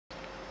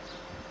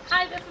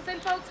is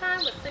Info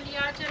Time with Cindy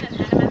Argent and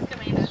Anna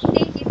Mascarenas.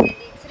 Thank you,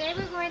 Cindy. Today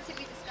we're going to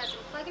be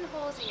discussing plugging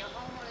holes in your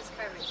homeowner's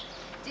coverage.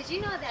 Did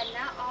you know that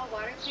not all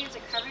water claims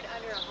are covered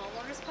under a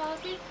homeowner's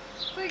policy?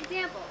 For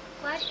example,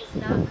 flood is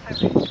not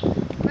covered.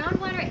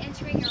 Groundwater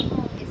entering your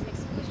home is an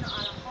exclusion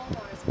on a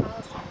homeowner's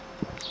policy.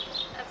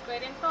 That's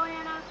great info,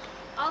 Anna.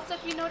 Also,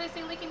 if you're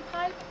noticing leaking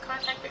pipe,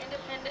 contact your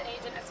independent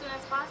agent as soon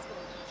as possible.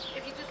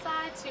 If you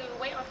decide to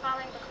wait on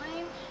filing the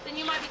claim, then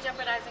you might be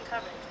jeopardizing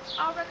coverage.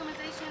 Our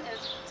recommendation is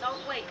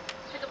don't wait.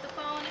 Pick up the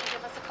phone and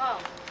give us a call.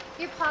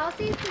 Your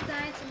policy is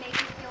designed to make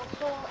you feel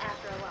whole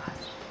after a loss.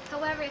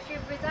 However, if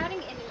you're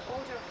residing in an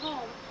older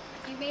home,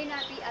 you may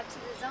not be up to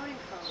the zoning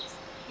codes.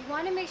 You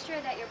want to make sure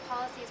that your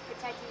policy is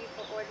protecting you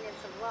for ordinance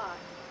of law.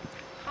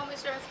 Home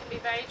insurance can be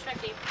very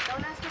tricky.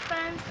 Don't ask your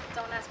friends,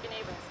 don't ask your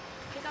neighbors.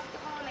 Pick up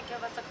the phone and give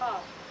us a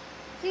call.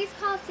 Please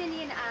call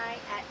Cindy and I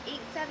at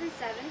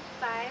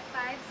 877-550-0025,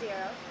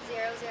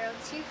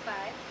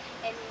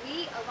 and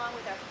we, along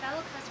with our fellow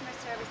customer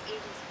service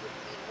agents, would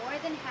be more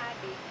than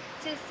happy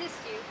to assist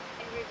you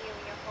in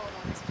reviewing your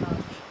homeowner's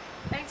policy.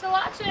 Thanks for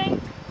watching.